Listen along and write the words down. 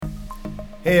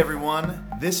Hey everyone,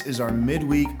 this is our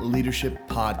midweek leadership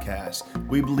podcast.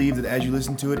 We believe that as you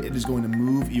listen to it, it is going to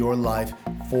move your life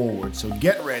forward. So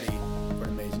get ready for an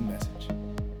amazing message.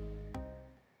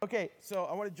 Okay, so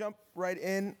I want to jump right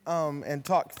in and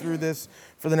talk through this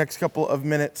for the next couple of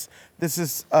minutes. This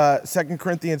is 2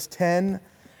 Corinthians 10,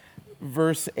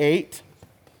 verse 8.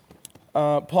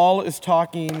 Paul is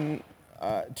talking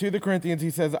to the Corinthians. He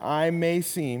says, I may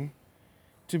seem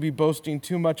to be boasting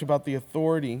too much about the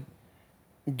authority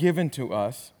given to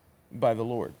us by the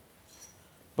Lord.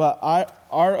 But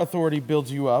our authority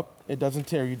builds you up. It doesn't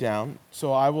tear you down.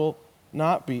 So I will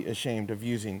not be ashamed of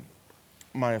using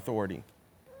my authority.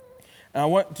 And I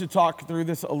want to talk through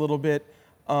this a little bit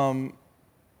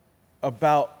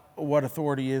about what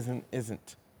authority is and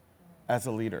isn't as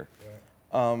a leader.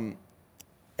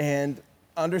 And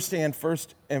understand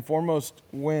first and foremost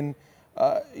when,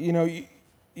 you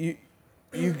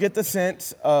get the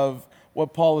sense of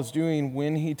what Paul is doing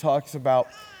when he talks about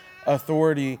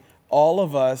authority. All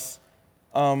of us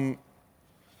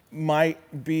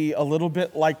might be a little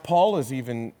bit like Paul is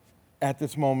even at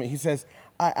this moment. He says,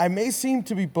 I may seem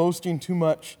to be boasting too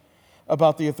much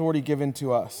about the authority given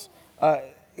to us.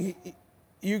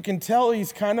 You can tell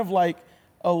he's kind of like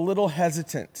a little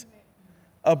hesitant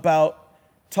about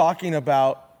talking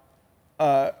about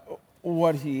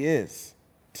what he is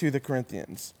to the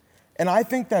Corinthians. And I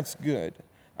think that's good.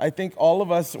 I think all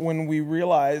of us, when we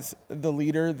realize the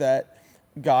leader that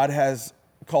God has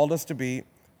called us to be,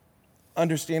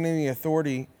 understanding the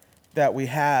authority that we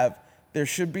have, there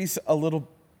should be a little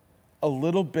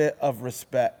bit of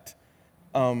respect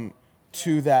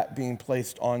to that being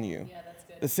placed on you. Yeah, that's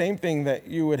good. The same thing that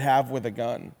you would have with a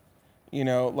gun. You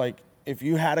know, like if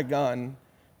you had a gun,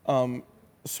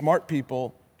 smart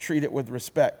people treat it with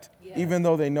respect, even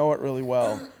though they know it really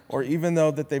well, or even though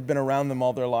that they've been around them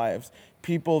all their lives.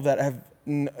 People that have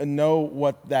know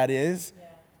what that is,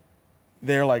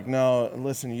 they're like, no,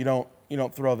 listen, you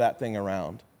don't throw that thing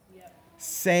around.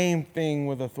 Same thing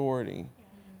with authority.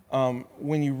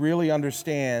 When you really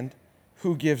understand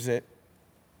who gives it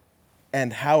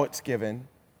and how it's given,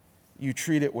 you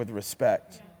treat it with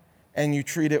respect. And you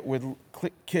treat it with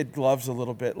kid gloves a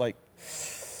little bit, like,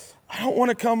 I don't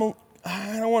want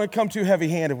to come too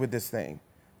heavy-handed with this thing,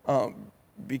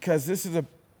 because this is a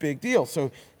big deal.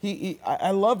 So I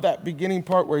love that beginning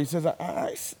part where he says,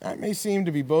 I may seem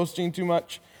to be boasting too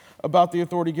much about the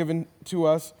authority given to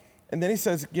us. And then he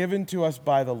says, given to us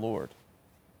by the Lord.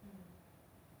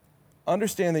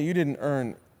 Understand that you didn't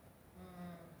earn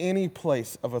any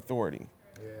place of authority.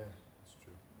 Yeah, that's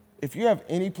true. If you have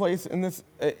any place in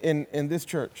this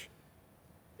church,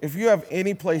 if you have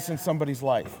any place in somebody's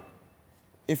life,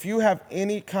 if you have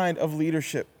any kind of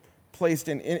leadership placed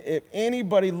in, if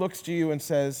anybody looks to you and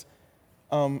says,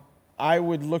 I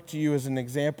would look to you as an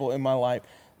example in my life,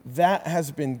 that has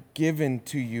been given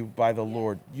to you by the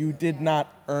Lord. You did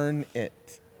not earn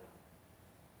it.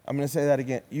 I'm going to say that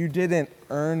again. You didn't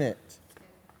earn it.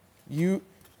 You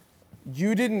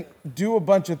didn't do a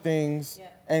bunch of things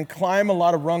and climb a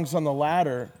lot of rungs on the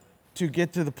ladder to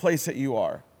get to the place that you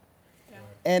are.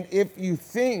 And if you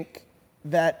think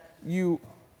that you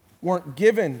weren't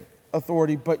given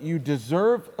authority, but you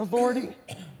deserve authority,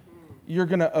 you're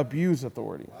going to abuse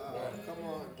authority. Come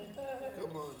on.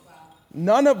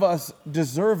 None of us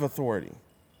deserve authority.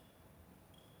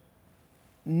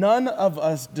 None of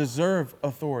us deserve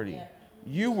authority.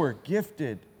 You were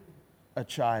gifted a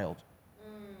child.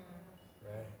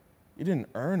 You didn't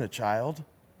earn a child.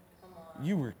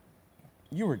 You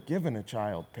were given a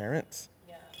child, parents.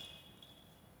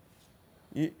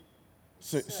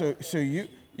 So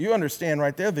you understand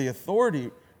right there, the authority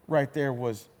right there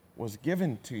was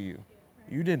given to you.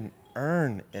 You didn't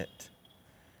earn it.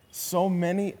 So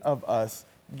many of us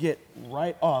get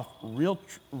right off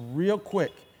real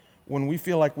quick when we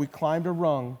feel like we climbed a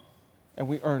rung and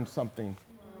we earned something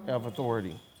of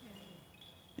authority.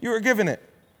 You were given it.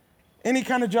 Any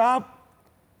kind of job,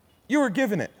 you were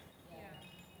given it.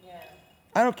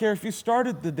 I don't care if you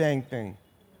started the dang thing.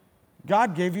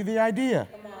 God gave you the idea.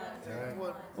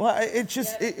 Well, it's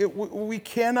just, we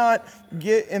cannot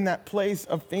get in that place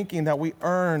of thinking that we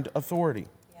earned authority.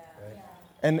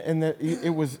 And that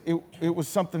it was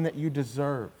something that you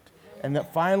deserved. And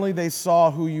that finally they saw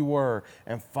who you were.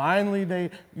 And finally they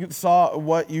saw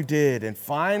what you did. And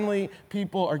finally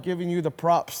people are giving you the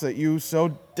props that you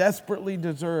so desperately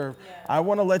deserve. I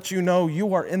want to let you know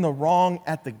you are in the wrong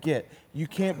at the get. You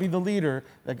can't be the leader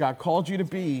that God called you to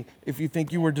be if you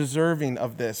think you were deserving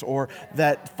of this, or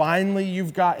that finally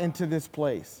you've got into this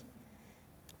place.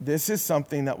 This is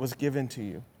something that was given to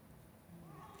you.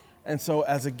 And so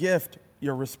as a gift,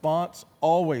 your response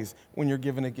always when you're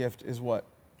given a gift is what?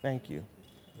 Thank you.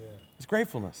 Yeah. It's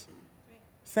gratefulness.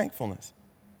 It's thankfulness.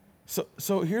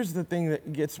 So here's the thing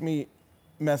that gets me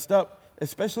messed up,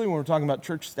 especially when we're talking about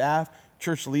church staff,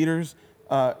 church leaders,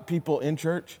 people in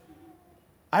church.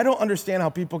 I don't understand how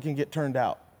people can get turned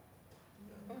out.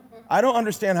 I don't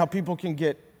understand how people can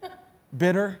get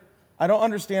bitter. I don't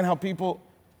understand how people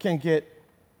can get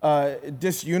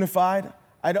disunified.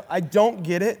 I don't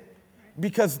get it,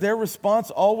 because their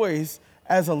response always,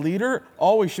 as a leader,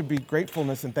 always should be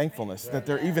gratefulness and thankfulness that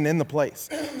they're even in the place.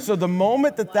 So the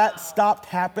moment that stopped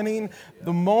happening,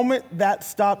 the moment that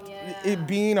stopped it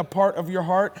being a part of your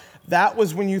heart, that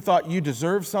was when you thought you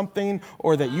deserved something,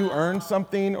 or that you earned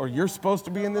something, or you're supposed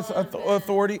to be in this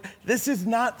authority. This is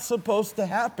not supposed to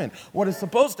happen. What is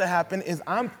supposed to happen is,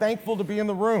 I'm thankful to be in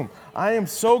the room. I am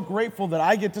so grateful that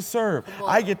I get to serve.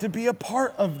 I get to be a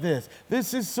part of this.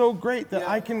 This is so great that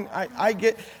I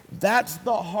get, that's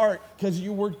the heart, because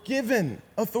you were given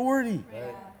authority.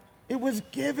 Right. It was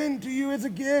given to you as a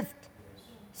gift.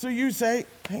 So you say,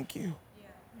 thank you.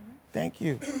 Thank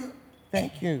you.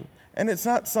 Thank you. And it's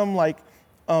not some like,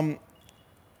 you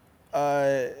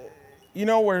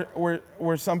know,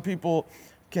 where some people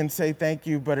can say thank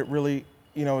you, but it really,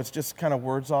 you know, it's just kind of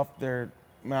words off their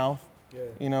mouth. Yeah.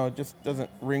 You know, it just doesn't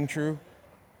ring true.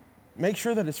 Make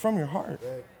sure that it's from your heart.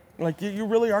 Right. Like you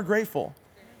really are grateful.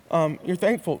 You're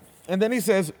thankful. And then he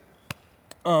says,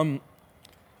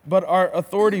 but our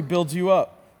authority builds you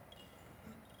up.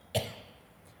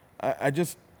 I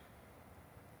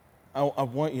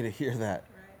want you to hear that.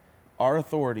 Our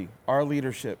authority, our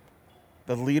leadership,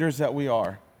 the leaders that we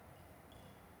are,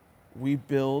 we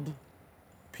build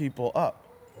people up.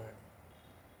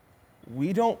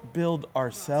 We don't build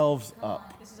ourselves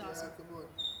up. This is awesome.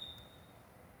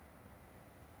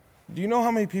 Do you know how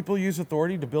many people use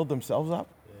authority to build themselves up?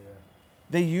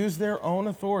 They use their own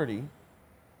authority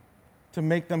to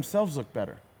make themselves look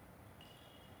better,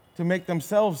 to make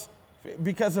themselves,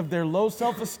 because of their low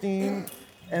self-esteem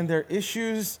and their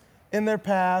issues in their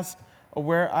past,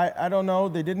 where I don't know,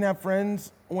 they didn't have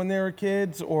friends when they were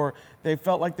kids, or they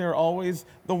felt like they're always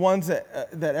the ones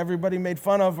that everybody made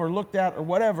fun of or looked at or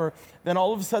whatever. Then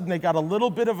all of a sudden they got a little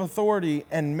bit of authority,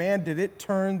 and man, did it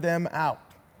turn them out.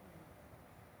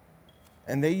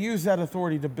 And they use that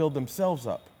authority to build themselves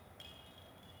up.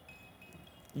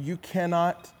 You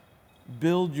cannot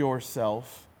build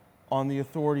yourself on the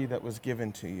authority that was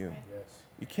given to you. Yes.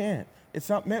 You can't. It's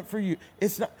not meant for you.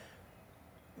 It's not.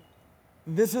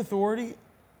 This authority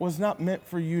was not meant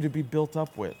for you to be built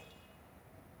up with.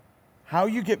 How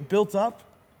you get built up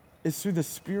is through the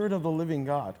Spirit of the living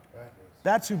God.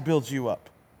 That's who builds you up.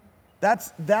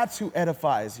 That's who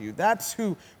edifies you. That's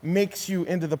who makes you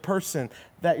into the person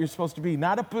that you're supposed to be,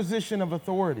 not a position of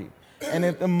authority. And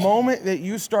at the moment that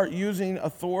you start using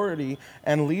authority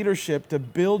and leadership to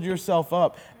build yourself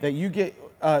up, that you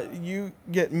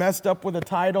get messed up with a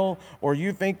title, or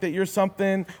you think that you're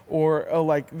something, or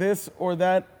like this or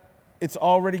that, it's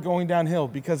already going downhill.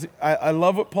 Because I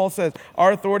love what Paul says.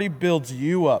 Our authority builds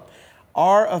you up.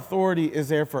 Our authority is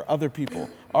there for other people.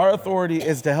 Our authority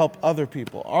is to help other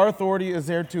people. Our authority is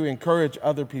there to encourage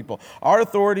other people. Our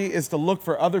authority is to look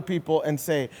for other people and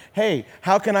say, hey,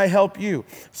 how can I help you?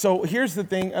 So here's the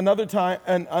thing, another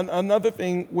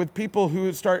thing with people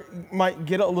who might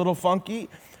get a little funky.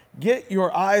 Get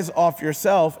your eyes off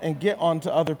yourself and get onto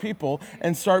other people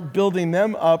and start building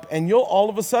them up, and you'll all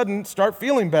of a sudden start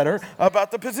feeling better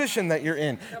about the position that you're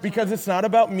in, because it's not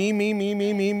about me.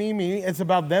 It's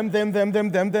about them.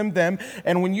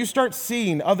 And when you start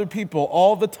seeing other people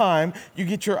all the time, you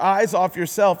get your eyes off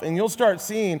yourself, and you'll start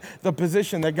seeing the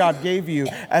position that God gave you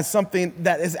as something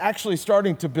that is actually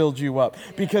starting to build you up,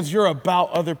 because you're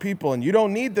about other people, and you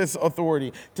don't need this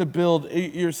authority to build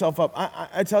yourself up.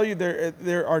 I tell you,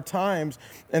 there are times,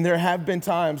 and there have been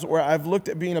times, where I've looked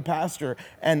at being a pastor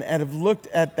and have looked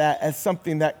at that as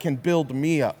something that can build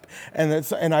me up.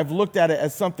 And I've looked at it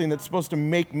as something that's supposed to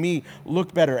make me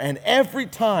look better. And every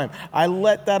time I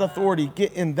let that authority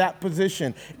get in that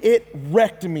position, it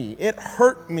wrecked me. It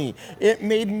hurt me. It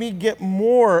made me get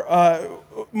more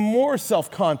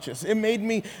self-conscious. It made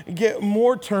me get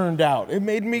more turned out. It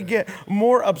made me get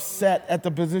more upset at the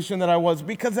position that I was,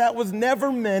 because that was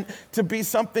never meant to be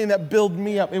something that built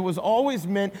me up. It was always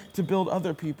meant to build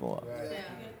other people up. Right.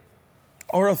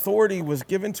 Our authority was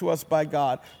given to us by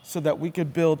God so that we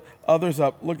could build others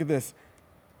up. Look at this.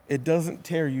 It doesn't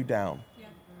tear you down. Yeah.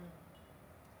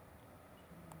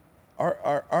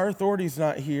 Our authority's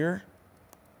not here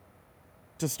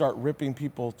to start ripping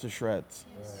people to shreds.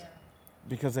 Right.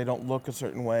 Because they don't look a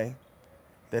certain way,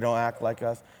 they don't act like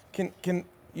us. Can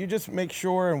you just make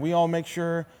sure, and we all make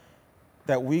sure,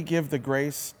 that we give the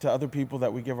grace to other people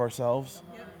that we give ourselves?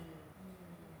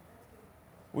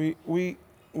 We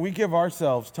give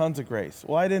ourselves tons of grace.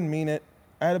 Well, I didn't mean it.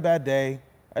 I had a bad day.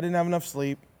 I didn't have enough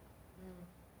sleep.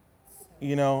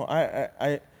 You know,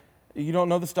 you don't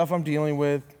know the stuff I'm dealing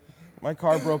with. My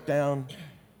car broke down.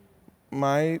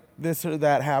 My this or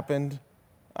that happened.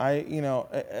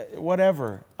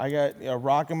 Whatever. I got a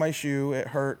rock in my shoe. It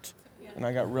hurt, and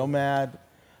I got real mad.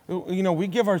 You know, we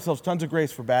give ourselves tons of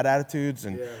grace for bad attitudes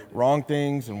and wrong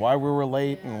things and why we were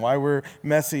late and why we're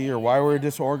messy or why we're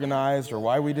disorganized or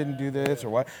why we didn't do this or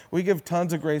why. We give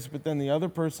tons of grace, but then the other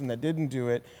person that didn't do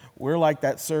it, we're like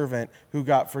that servant who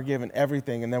got forgiven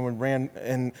everything and then we ran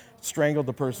and strangled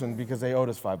the person because they owed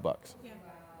us $5.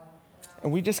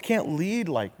 And we just can't lead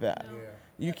like that.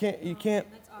 You can't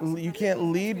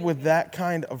lead with that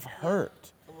kind of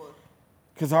hurt.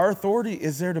 Because our authority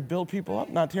is there to build people up,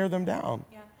 not tear them down.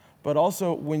 But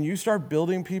also, when you start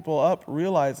building people up,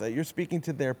 realize that you're speaking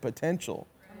to their potential.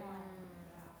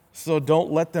 So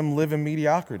don't let them live in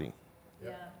mediocrity.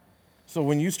 So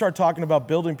when you start talking about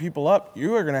building people up,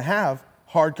 you are going to have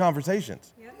hard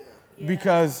conversations.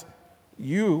 Because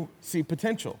you see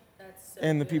potential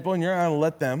in the people, and you're not going to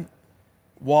let them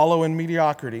wallow in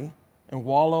mediocrity and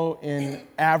wallow in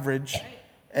average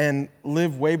and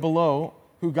live way below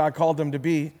who God called them to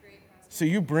be. So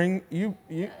you bring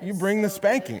the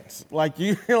spankings. Like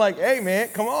you're like, hey man,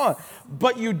 come on.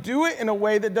 But you do it in a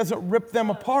way that doesn't rip them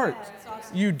apart.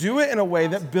 You do it in a way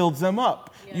that builds them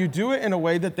up. You do it in a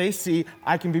way that they see,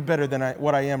 I can be better than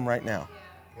what I am right now.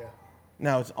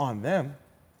 Now it's on them.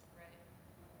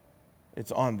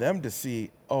 It's on them to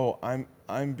see, oh,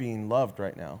 I'm being loved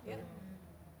right now.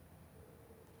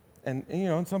 And you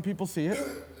know, and some people see it.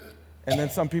 And then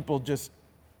some people just,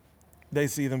 they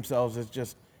see themselves as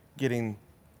just getting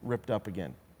ripped up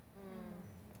again.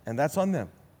 And that's on them.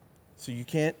 So you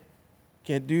can't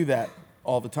do that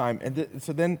all the time. And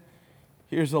so then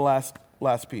here's the last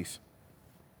piece.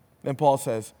 Then Paul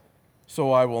says,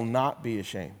 so I will not be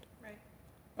ashamed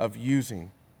of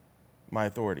using my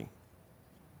authority.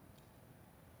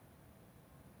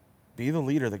 Be the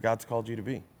leader that God's called you to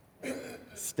be.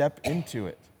 Step into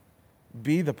it.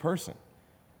 Be the person.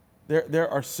 There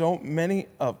are so many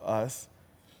of us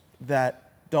that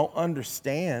don't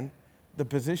understand the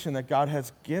position that God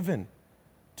has given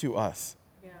to us.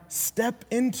 Step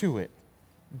into it.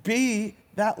 Be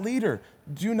that leader.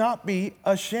 Do not be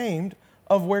ashamed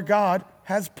of where God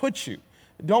has put you.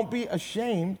 Don't be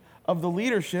ashamed of the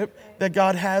leadership that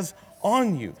God has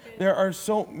on you. There are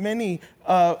so many,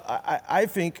 I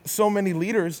think, so many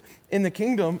leaders in the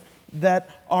kingdom that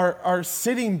are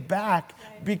sitting back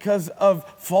because of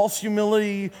false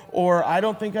humility, or I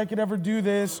don't think I could ever do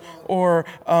this, or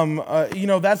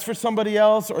that's for somebody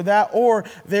else, or that, or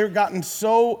they've gotten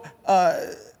so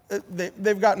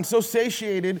they've gotten so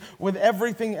satiated with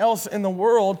everything else in the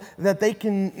world that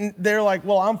they're like,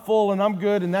 well, I'm full and I'm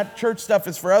good, and that church stuff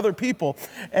is for other people.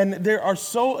 And they are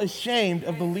so ashamed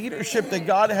of the leadership that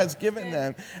God has given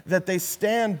them that they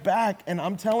stand back. And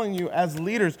I'm telling you, as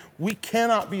leaders, we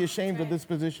cannot be ashamed of this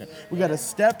position. We got to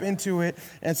step into it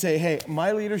and say, hey,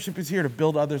 my leadership is here to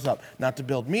build others up, not to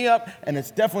build me up, and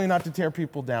it's definitely not to tear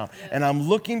people down. And I'm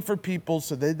looking for people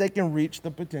so that they can reach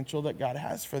the potential that God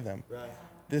has for them. Right.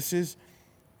 This is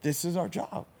our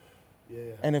job.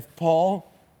 And if Paul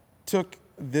took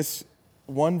this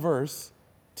one verse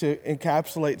to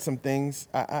encapsulate some things,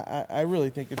 I really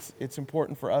think it's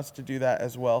important for us to do that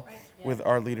as well with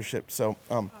our leadership. So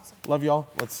awesome. Love y'all.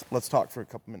 Let's talk for a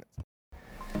couple minutes.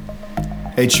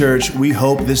 Hey church, we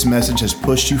hope this message has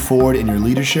pushed you forward in your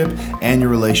leadership and your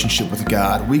relationship with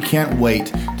God. We can't wait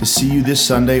to see you this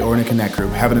Sunday or in a Connect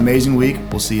group. Have an amazing week.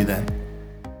 We'll see you then.